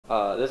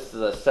This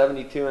is a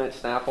 72-inch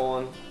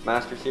Snap-on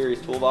Master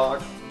Series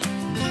toolbox.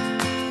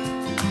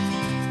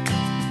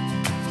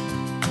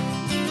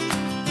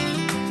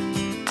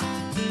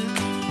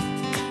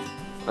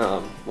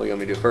 What do you want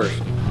me to do first?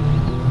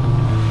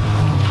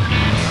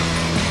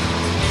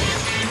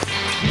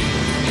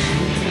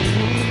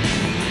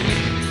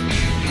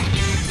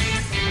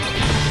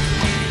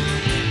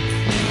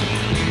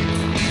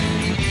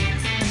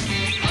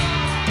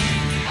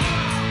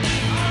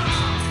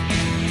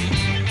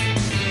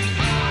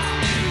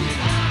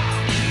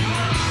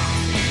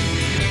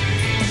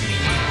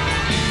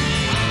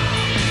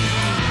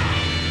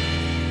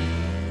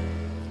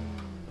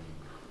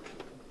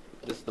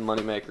 This is the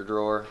moneymaker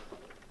drawer.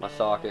 My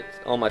sockets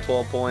on my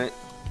 12-point.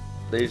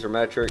 These are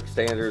metric,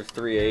 standards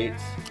 3/8, and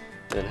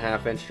then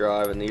 1/2-inch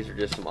drive, and these are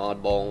just some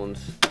oddball ones.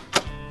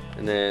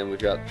 And then we've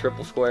got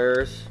triple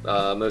squares,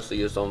 mostly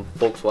used on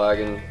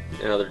Volkswagen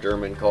and other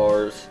German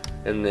cars.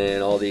 And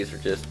then all these are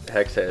just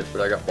hex heads,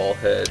 but I got ball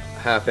head.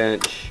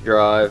 1/2-inch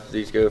drive.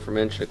 These go from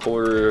 1.25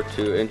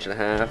 to 1.5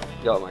 inches.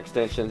 Got my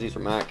extensions. These are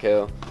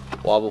Matco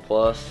Wobble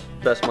Plus.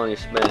 Best money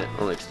spent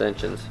on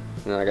extensions.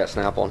 And then I got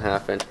Snap-on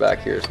 1/2-inch back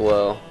here as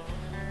well.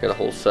 Got a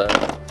whole set.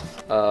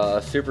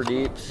 Super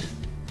deeps,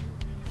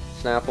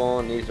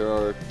 Snap-on. These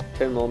are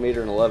 10mm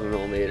and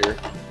 11mm.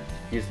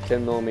 Use the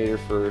 10mm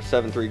for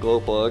 7.3 glow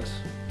plugs.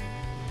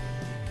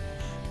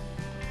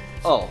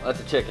 Oh,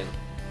 that's a chicken.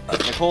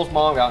 Nicole's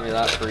mom got me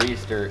that for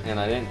Easter, and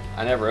I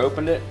never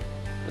opened it,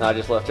 and I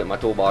just left it in my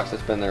toolbox.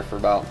 It's been there for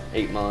about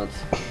 8 months.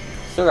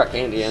 Still got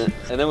candy in it.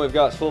 And then we've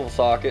got swivel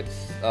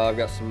sockets. I've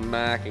got some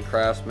Mac and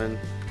Craftsman,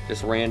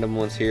 just random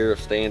ones here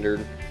of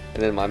standard.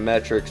 And then my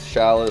metrics,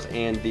 shallows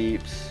and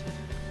deeps.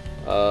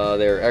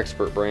 They're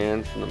Expert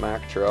brand from the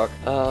Mack truck.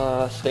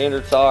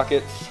 Standard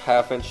sockets,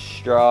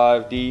 1/2-inch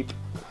drive deep,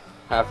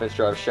 1/2-inch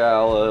drive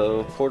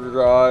shallow, quarter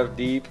drive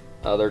deep.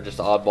 They're just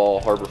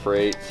oddball Harbor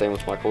Freight. Same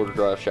with my quarter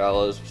drive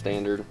shallows,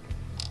 standard.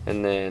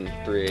 And then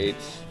 3/8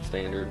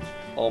 standard.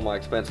 All my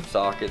expensive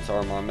sockets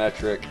are my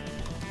metric,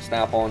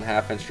 Snap-on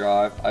 1/2-inch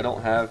drive. I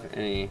don't have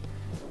any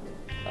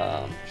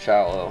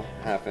shallow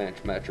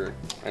 1/2-inch metric.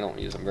 I don't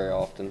use them very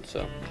often,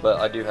 so. But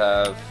I do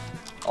have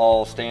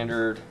all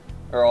standard,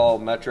 or all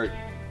metric,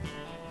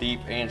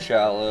 deep and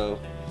shallow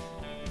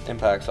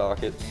impact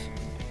sockets,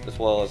 as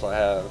well as I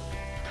have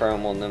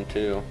chrome on them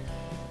too.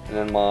 And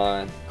then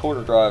my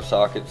quarter drive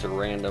sockets are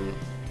random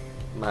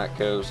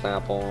Matco,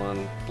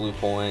 Snap-on, Blue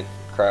Point,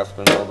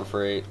 Craftsman, Harbor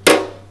Freight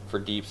for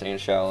deeps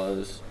and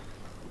shallows.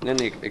 And then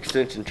the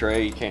extension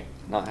tray, you can't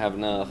not have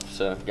enough,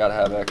 so you gotta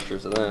have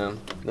extras of them.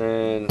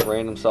 Then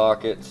random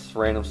sockets,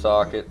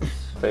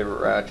 favorite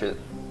ratchet,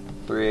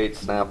 3/8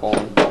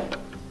 Snap-on.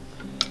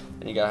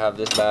 And you gotta have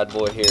this bad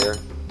boy here,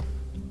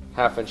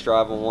 1/2-inch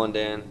drive on one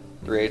end,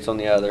 3/8 on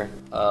the other.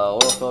 Oil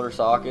filter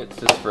sockets,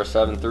 this is for a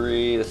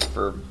 7.3, this is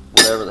for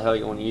whatever the hell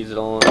you want to use it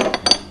on.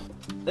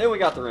 Then we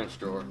got the wrench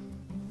drawer.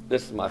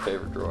 This is my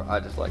favorite drawer. I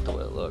just like the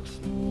way it looks.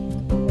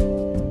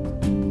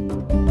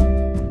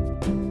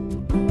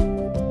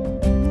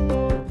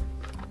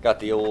 Got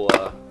the old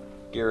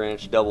gear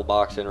wrench, double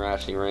box and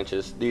ratcheting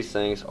wrenches. These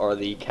things are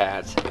the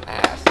cat's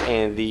ass,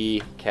 and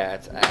the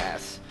cat's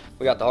ass.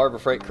 We got the Harbor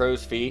Freight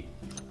crow's feet.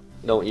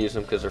 Don't use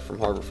them because they're from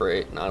Harbor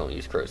Freight, and I don't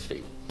use crow's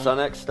feet.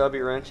 Sunex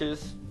stubby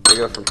wrenches. They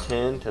go from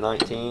 10 to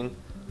 19.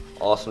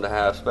 Awesome to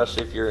have,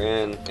 especially if you're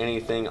in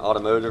anything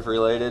automotive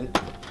related.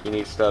 You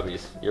need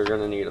stubbies. You're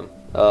gonna need them.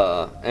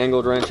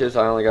 Angled wrenches.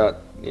 I only got,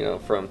 you know,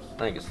 from I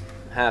think it's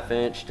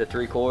 1/2-inch to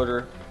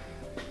 3/4,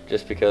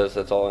 just because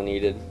that's all I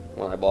needed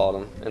when I bought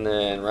them. And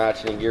then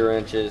ratcheting gear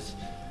wrenches.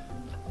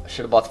 I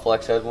should have bought the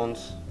flex head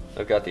ones.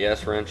 I've got the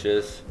S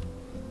wrenches.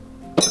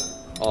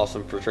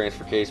 Awesome for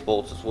transfer case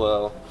bolts as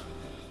well.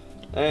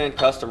 And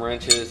custom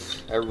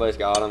wrenches, everybody's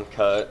got them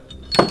cut.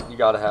 You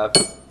gotta have,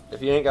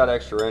 if you ain't got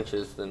extra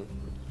wrenches, then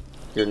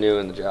you're new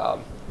in the job.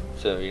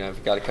 So, you know, if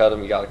you gotta cut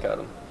them, you gotta cut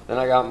them. Then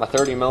I got my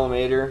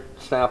 30mm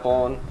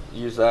Snap-on.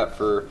 Use that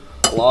for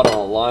a lot of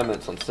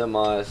alignments on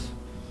semis.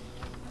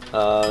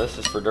 This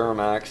is for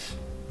Duramax.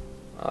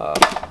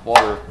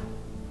 Water,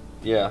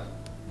 yeah,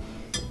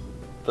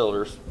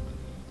 filters.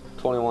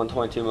 21,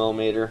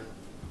 22mm.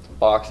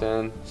 Box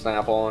end,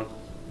 Snap-on.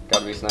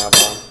 Gotta be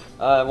Snap-on.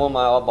 I want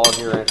my oddball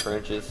gear wrench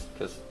wrenches,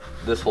 because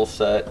this whole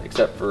set,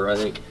 except for I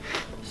think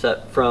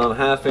set from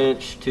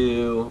 1/2-inch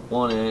to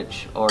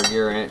 1-inch are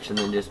gear wrench, and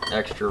then just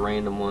extra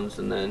random ones,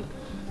 and then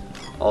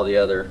all the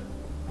other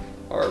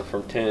are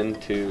from 10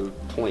 to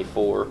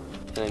 24.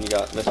 And then you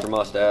got Mr.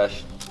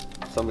 Mustache.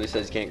 Somebody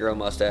says you can't grow a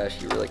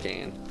mustache, you really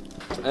can.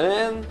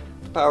 And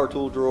power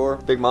tool drawer,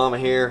 Big Mama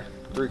here,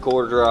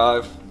 3/4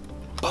 drive.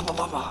 Bah, bah,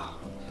 bah, bah.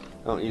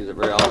 I don't use it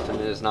very often.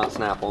 It is not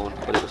Snap-on,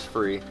 but it was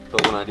free.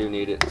 But when I do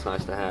need it, it's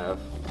nice to have.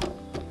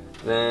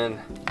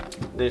 Then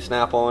new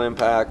Snap-on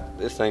impact.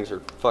 These things are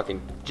fucking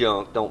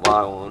junk. Don't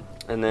buy one.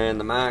 And then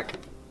the Mac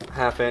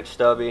 1/2-inch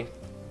stubby.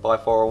 By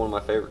far one of my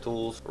favorite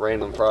tools.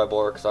 Random pry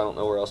bar because I don't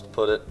know where else to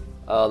put it.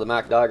 The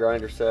Mac die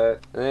grinder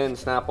set. And then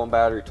Snap-on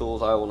battery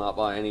tools. I will not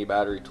buy any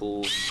battery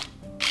tools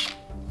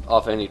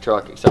off any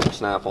truck except for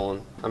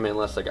Snap-on. I mean,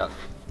 unless they got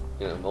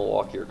you know,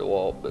 Milwaukee or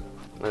DeWalt, but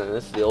man,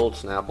 this is the old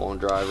Snap-on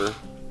driver.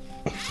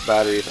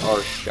 Batteries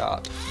are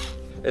shot.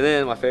 And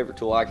then my favorite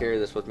tool, I carry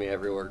this with me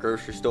everywhere.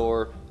 Grocery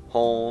store,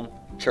 home,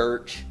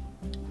 church.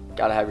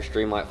 Gotta have your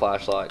Streamlight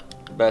flashlight.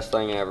 Best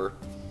thing ever.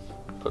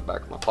 Put it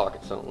back in my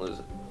pocket so I don't lose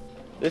it.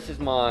 This is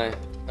my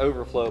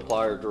overflow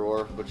plier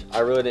drawer, which I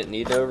really didn't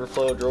need an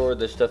overflow drawer.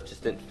 This stuff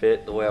just didn't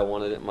fit the way I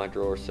wanted it in my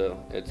drawer,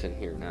 so it's in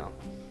here now.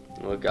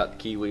 And we've got the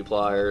Kiwi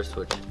pliers,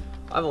 which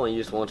I've only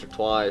used once or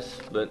twice,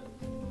 but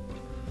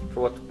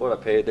for what I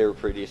paid, they were a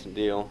pretty decent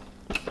deal.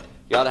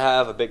 You gotta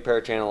have a big pair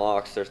of channel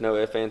locks. There's no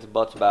ifs, ands, and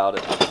buts about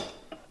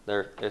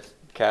it. It's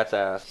cat's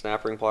ass.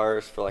 Snap ring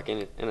pliers for like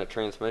in a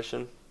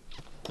transmission.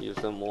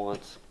 Used them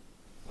once.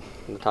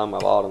 From the time I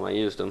bought them, I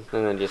used them.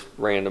 And then just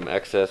random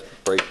excess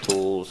brake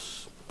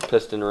tools,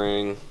 piston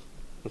ring,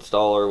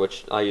 installer,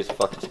 which I use a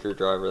fucking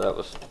screwdriver. That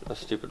was a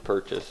stupid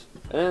purchase.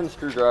 And then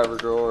screwdriver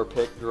drawer,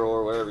 pick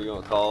drawer, whatever you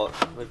want to call it.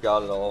 We've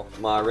got it all.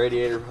 My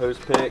radiator hose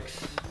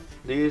picks.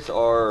 These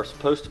are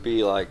supposed to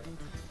be like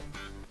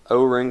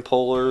O-ring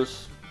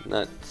pullers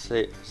that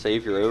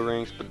save your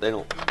O-rings, but they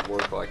don't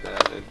work like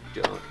that.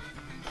 They're junk.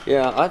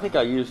 Yeah, I think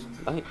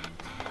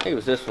it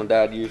was this one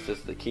Dad used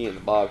as the key in the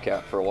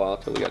Bobcat for a while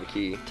until we got a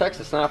key.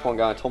 Texas Snap-on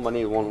guy told me I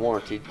needed one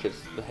warranty because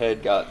the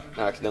head got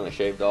accidentally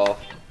shaved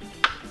off.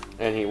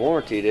 And he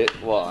warrantied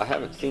it. Well, I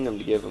haven't seen him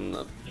to give him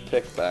the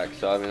pick back,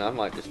 so I mean, I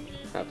might just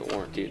have to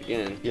warranty it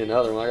again. Get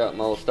another one. I got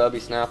my little stubby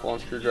Snap-on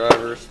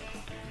screwdrivers,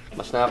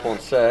 my Snap-on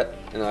set,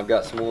 and I've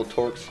got some little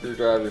Torx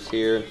screwdrivers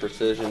here and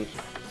precision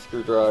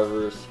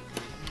screwdrivers.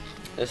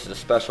 This is a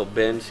special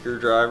bend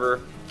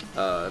screwdriver.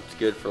 It's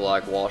good for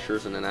like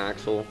washers and an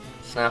axle.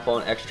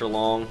 Snap-on extra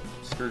long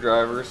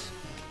screwdrivers.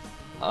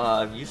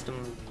 I've used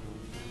them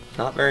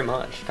not very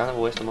much, kind of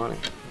a waste of money.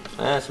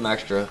 And some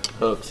extra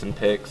hooks and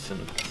picks and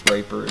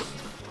scrapers.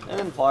 And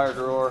then plier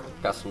drawer,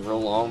 got some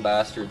real long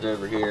bastards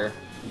over here.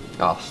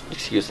 Oh,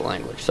 excuse the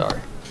language,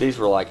 sorry. These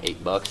were like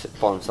 $8 at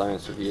Farm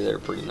Science Review. They were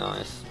pretty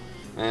nice.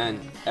 And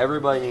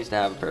everybody needs to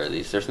have a pair of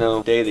these. There's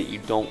no day that you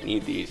don't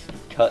need these.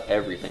 Cut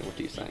everything with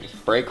these things.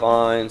 Brake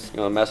lines,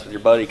 you want to mess with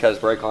your buddy, cut his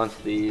brake lines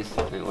with these,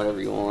 and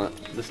whatever you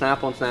want. The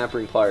Snap-on snap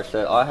ring plier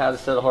set. I had a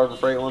set of Harbor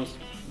Freight ones.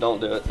 Don't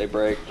do it, they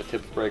break, the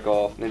tips break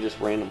off. And then just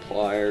random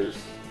pliers,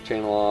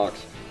 channel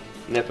locks,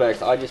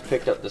 Nipex. I just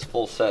picked up this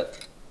full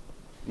set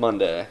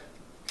Monday.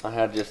 I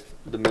had just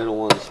the middle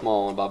one, the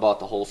small one, but I bought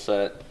the whole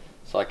set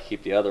so I could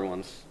keep the other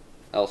ones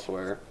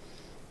elsewhere.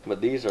 But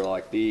these are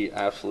like the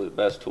absolute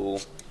best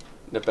tool.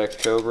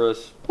 Nipex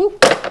Cobras. Woo.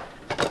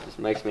 Just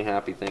makes me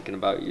happy thinking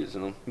about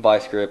using them.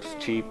 Vice grips,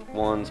 cheap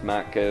ones,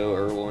 Matco,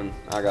 Irwin,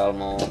 I got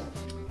them all.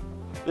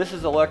 This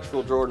is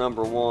electrical drawer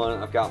number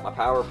 1. I've got my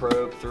Power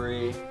Probe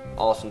 3,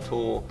 awesome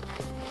tool,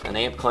 an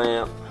amp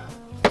clamp,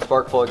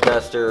 spark plug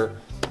tester,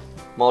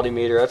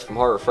 multimeter. That's from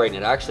Harbor Freight,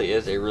 and it actually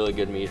is a really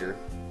good meter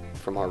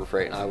from Harbor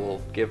Freight, and I will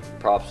give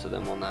props to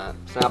them on that.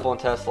 Snap-on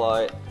test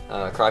light,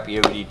 crappy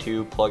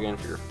OBD2 plug-in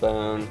for your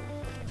phone,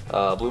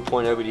 Blue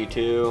Point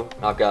OBD2.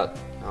 I've got,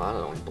 oh, I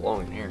don't know, it's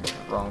blowing in here,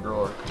 wrong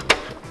drawer.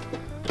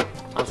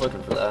 I was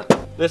looking for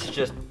that. This is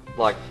just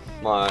like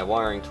my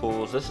wiring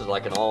tools. This is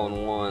like an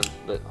all-in-one,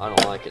 but I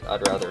don't like it.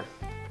 I'd rather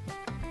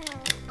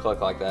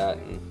click like that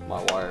and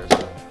my wires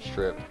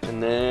strip.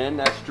 And then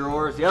next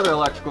drawer is the other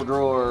electrical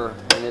drawer,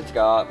 and it's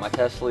got my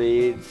test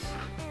leads.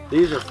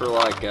 These are for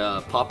like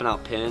popping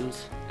out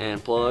pins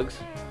and plugs.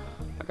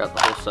 I got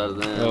the whole set of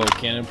them. Oh,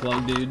 cannon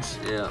plug dudes?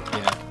 Yeah.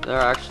 They're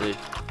actually,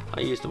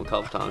 I used them a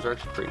couple times. They're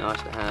actually pretty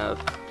nice to have.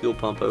 Fuel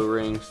pump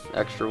O-rings,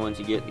 extra ones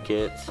you get in the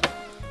kits.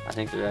 I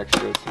think they're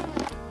extras.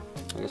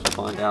 I guess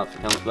we'll find out if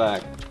it comes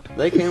back.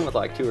 They came with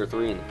like 2 or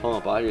 3 in the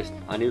pump.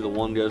 I knew the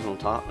one goes on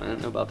top. I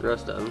didn't know about the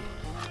rest of them.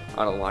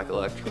 I don't like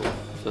electrical,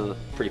 so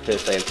pretty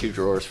pissed they have 2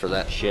 drawers for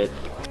that shit.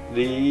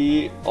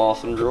 The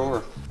awesome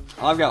drawer.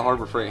 I've got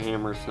Harbor Freight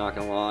hammers, not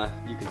gonna lie.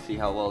 You can see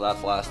how well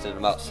that's lasted,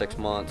 about 6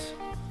 months.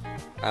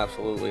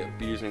 Absolutely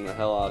abusing the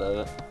hell out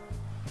of it.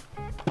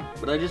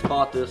 But I just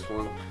bought this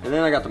one. And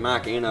then I got the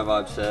Mac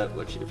Anti-Vibe set,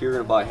 which if you're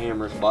gonna buy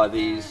hammers, buy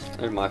these.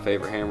 They're my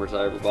favorite hammers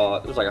I ever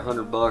bought. It was like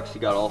 $100.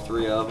 You got all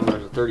 3 of them.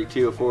 There's a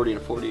 32, a 40,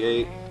 and a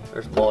 48.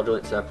 There's a ball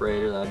joint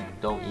separator that I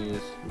don't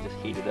use. You just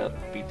heat it up,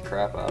 beat the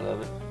crap out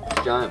of it.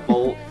 Giant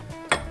bolt.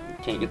 You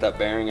can't get that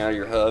bearing out of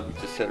your hub.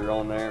 You just sit it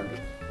on there and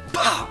just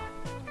pow!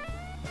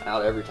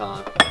 Out every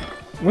time.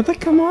 What'd that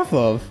come off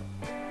of?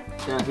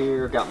 Down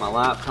here, got my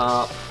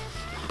laptop.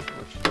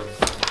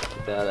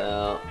 Get that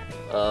out.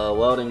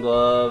 Welding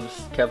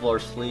gloves,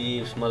 Kevlar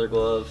sleeves, some other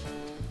gloves.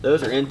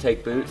 Those are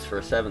intake boots for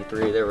a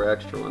 7.3. They were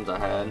extra ones I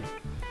had.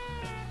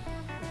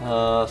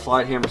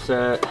 Slide hammer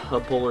set,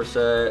 hub puller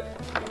set,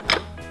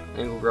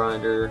 angle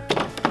grinder,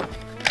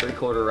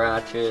 3/4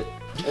 ratchet,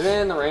 and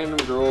then the random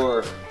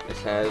drawer.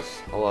 This has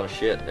a lot of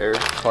shit there.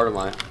 Part of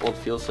my old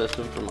fuel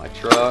system for my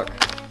truck.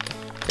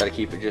 Got to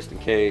keep it just in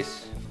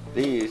case.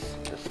 These,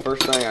 that's the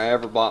first thing I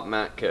ever bought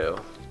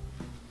Matco.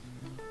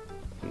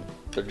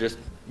 They're just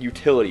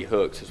utility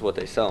hooks is what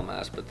they sell them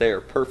as, but they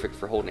are perfect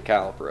for holding a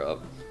caliper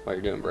up while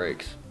you're doing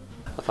brakes.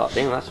 I thought,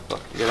 damn, that's a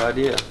fucking good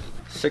idea.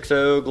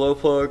 6.0 glow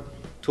plug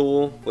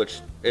tool, which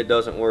it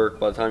doesn't work.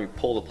 By the time you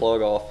pull the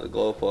plug off the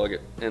glow plug,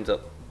 it ends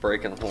up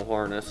breaking the whole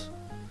harness.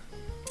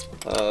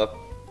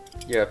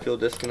 Yeah, fuel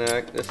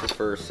disconnect. This is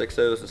for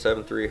 6.0s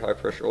and 7.3 high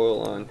pressure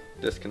oil line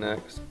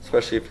disconnects.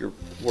 Especially if you're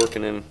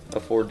working in a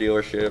Ford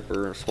dealership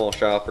or a small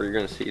shop where you're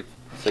going to see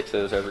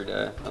 6.0s every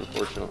day,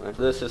 unfortunately.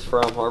 This is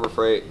from Harbor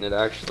Freight, and it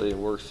actually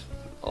works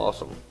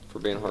awesome for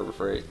being Harbor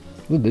Freight.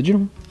 The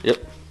digital? Yep.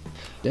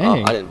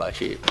 Dang. I didn't buy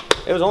cheap.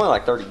 It was only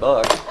like 30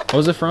 bucks. What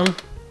was it from?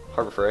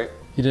 Harbor Freight.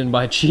 You didn't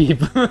buy cheap.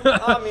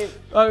 I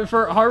mean,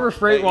 for Harbor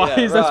Freight wise,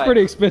 yeah, that's right.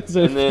 pretty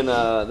expensive. And then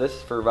this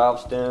is for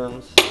valve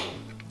stems,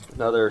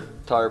 another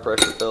tire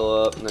pressure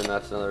fill up, and then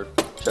that's another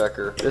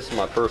checker. This is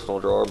my personal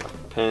drawer,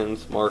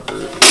 pens,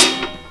 markers,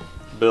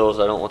 bills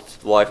I don't want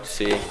the wife to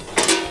see,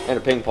 and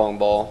a ping pong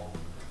ball.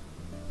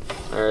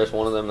 There's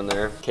one of them in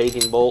there.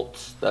 Caging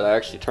bolts that I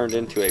actually turned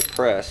into a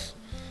press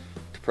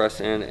to press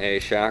in a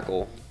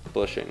shackle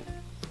bushing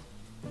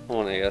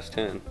on a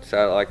S10.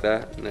 Sat it like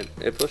that, and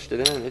it pushed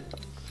it in. It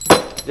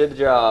did the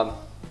job.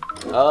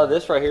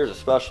 This right here is a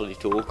specialty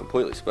tool,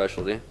 completely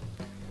specialty.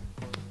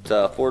 It's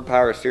a Ford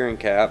power steering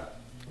cap,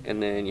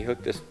 and then you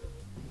hook this,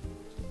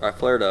 I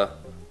flared a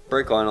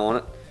brake line on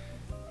it,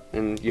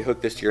 and you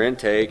hook this to your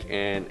intake,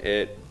 and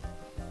it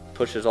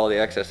pushes all the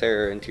excess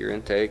air into your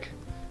intake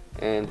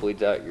and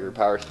bleeds out your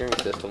power steering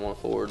system on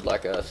Ford.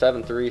 Like a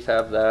 7.3s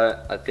have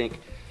that. I think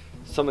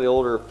some of the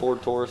older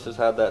Ford Tauruses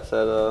have that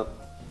set up.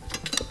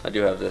 I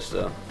do have this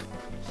though.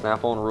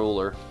 Snap-on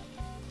ruler.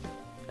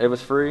 It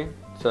was free,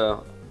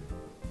 so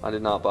I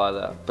did not buy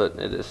that, but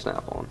it is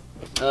snap-on.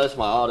 That's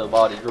my auto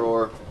body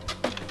drawer.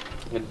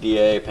 Got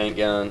DA, paint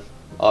gun,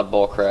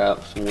 oddball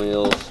crap, some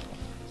wheels,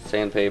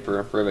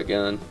 sandpaper, rivet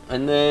gun,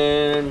 and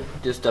then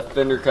just a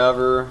fender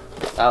cover.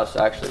 That was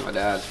actually my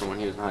dad's from when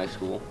he was in high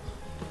school.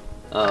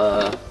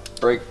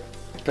 Brake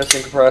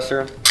piston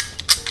compressor.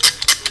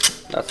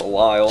 That's a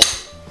Lyle.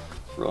 It's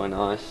really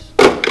nice.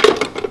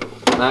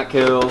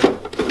 Matco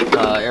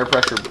air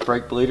pressure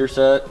brake bleeder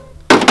set.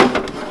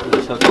 You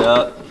just hook it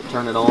up,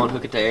 turn it on,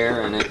 hook it to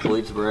air, and it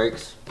bleeds the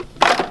brakes.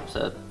 It's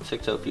a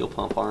 6.0 fuel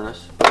pump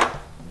harness.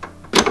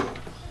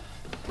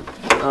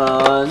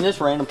 And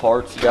this random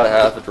parts, you gotta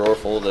have a drawer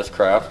full of this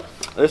crap.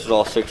 This is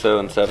all 6.0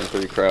 and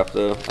 7.3 crap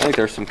though. I think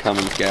there's some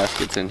Cummins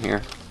gaskets in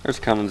here. There's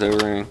Cummins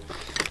O-ring,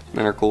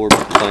 intercooler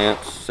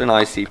clamps, an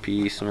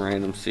ICP, some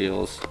random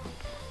seals.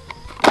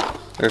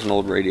 There's an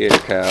old radiator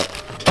cap.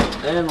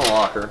 And in the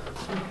locker,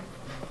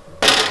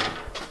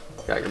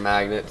 got your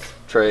magnets,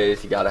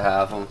 trays, you gotta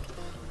have them.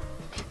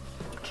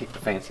 Kick the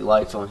fancy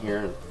lights on here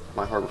in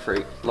my Harbor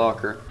Freight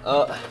locker.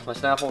 My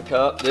Snap-on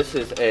cup. This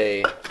is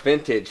a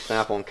vintage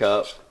Snap-on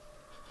cup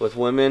with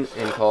women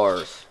in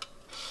cars.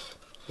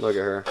 Look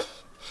at her.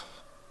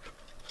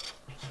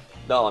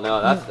 No,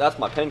 that's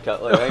my pen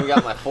cup. Look, I ain't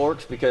got my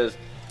forks because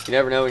you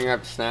never know when you're gonna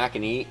have to snack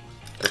and eat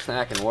or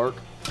snack and work.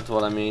 That's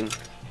what I mean.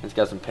 It's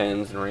got some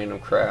pens and random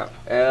crap.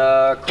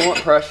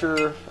 Coolant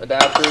pressure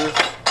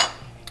adapters.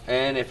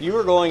 And if you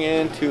are going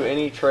into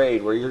any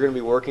trade where you're going to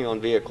be working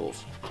on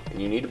vehicles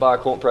and you need to buy a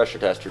coolant pressure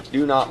tester,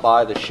 do not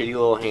buy the shitty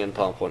little hand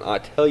pump one. I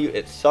tell you,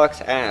 it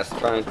sucks ass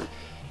trying to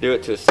do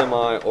it to a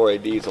semi or a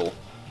diesel.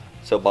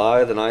 So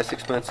buy the nice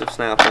expensive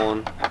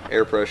Snap-on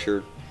air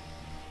pressure.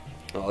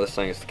 Oh, this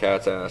thing is the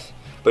cat's ass.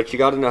 But you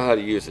got to know how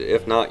to use it.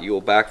 If not, you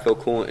will backfill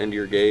coolant into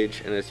your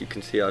gauge, and as you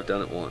can see, I've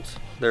done it once.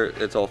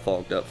 It's all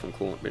fogged up from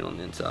coolant being on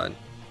the inside.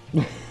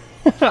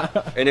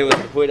 And it was a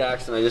complete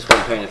accident. I just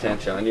wasn't paying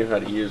attention. I knew how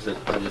to use it.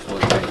 I just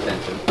wasn't paying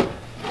attention.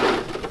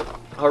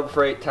 Harbor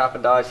Freight tap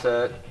and die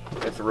set.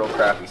 It's a real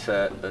crappy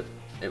set, but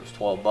it was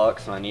 12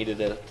 bucks and I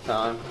needed it at the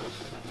time.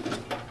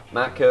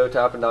 Matco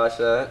tap and die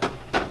set.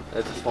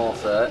 It's a small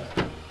set.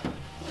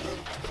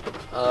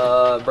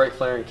 Brake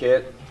flaring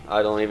kit.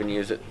 I don't even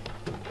use it.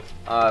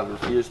 I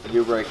refuse to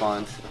do brake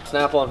lines.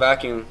 Snap-on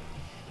vacuum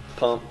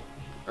pump,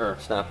 or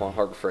Snap-on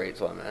Harbor Freight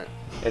is what I meant.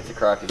 It's a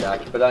crappy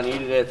vacuum, but I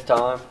needed it at the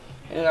time.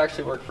 And it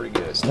actually worked pretty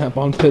good.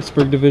 Snap-on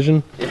Pittsburgh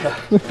division. Yeah.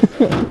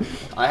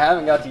 I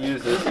haven't got to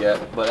use this yet,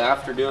 but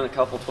after doing a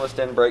couple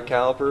twist-end brake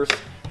calipers,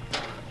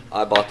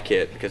 I bought the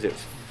kit because it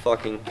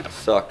fucking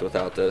sucked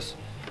without this.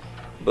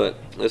 But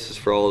this is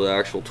for all the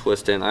actual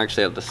twist-end. I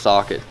actually have the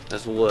socket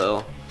as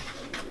well.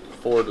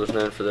 Ford was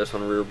known for this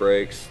on rear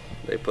brakes.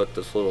 They put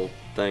this little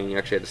thing, you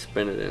actually had to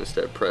spin it in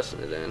instead of pressing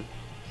it in.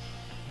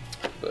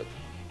 But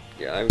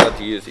yeah, I haven't got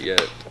to use it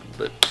yet.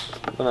 But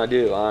when I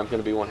do, I'm going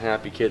to be one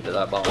happy kid that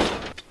I bought it.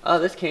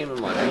 This came in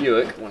my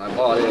Buick when I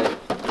bought it.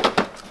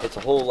 It's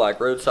a whole like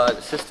roadside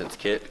assistance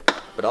kit,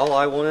 but all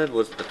I wanted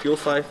was the fuel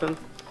siphon.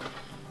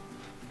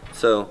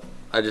 So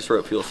I just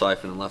wrote fuel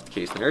siphon and left the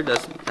case in there. It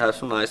does have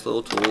some nice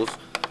little tools,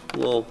 a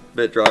little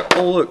bit drive.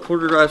 Oh look,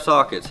 quarter drive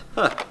sockets.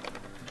 Huh.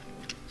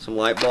 Some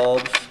light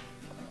bulbs.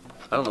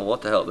 I don't know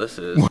what the hell this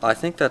is. I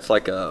think that's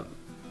like a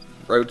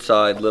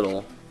roadside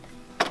little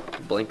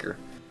blinker.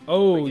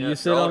 Oh, you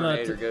sit on that.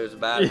 Alternator goes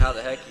bad. How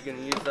the heck are you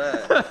gonna use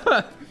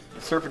that?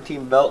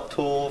 Serpentine belt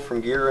tool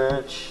from Gear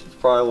Wrench. It's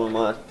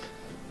probably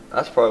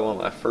that's probably one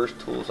of my first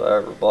tools I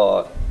ever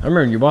bought. I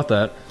remember you bought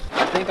that.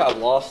 I think I've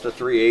lost the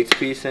 3/8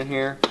 piece in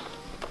here.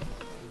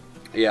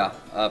 Yeah,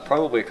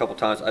 probably a couple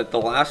times. The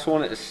last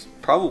one is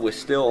probably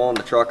still on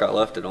the truck I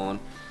left it on.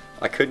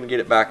 I couldn't get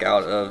it back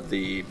out of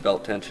the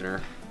belt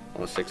tensioner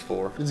on the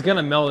 6.4. It's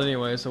gonna melt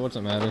anyway, so what's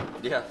it matter?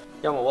 Yeah.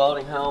 Got my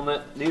welding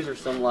helmet. These are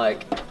some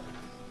like,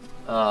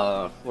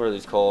 what are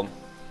these called?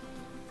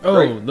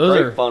 Oh, those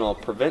brake are... funnel,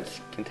 prevents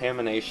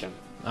contamination.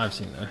 I've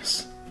seen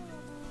those.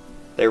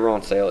 They were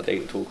on sale at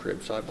Dayton Tool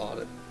Crib, so I bought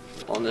it.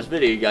 On this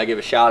video, you gotta give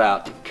a shout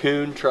out to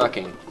Coon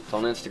Trucking. It's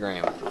on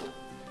Instagram.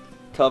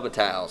 Tub of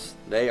Towels.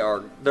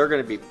 They're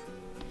gonna be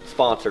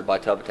sponsored by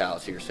Tub of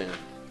Towels here soon.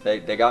 They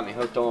got me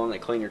hooked on. They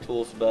clean your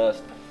tools the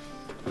best.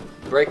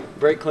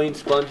 Brake clean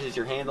sponges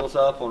your handles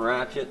up on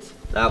ratchets.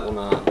 That will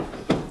not.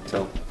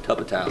 So Tub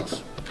of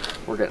Towels.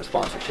 We're getting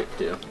sponsorship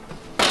too.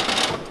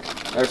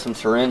 There's some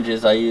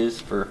syringes I use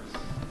for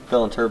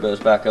filling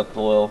turbos back up with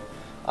oil.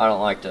 I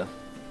don't like to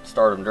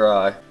start them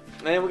dry.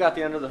 And we got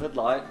the under the hood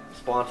light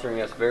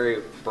sponsoring us.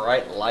 Very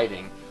bright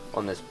lighting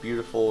on this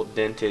beautiful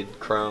dented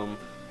chrome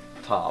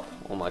top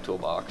on my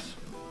toolbox.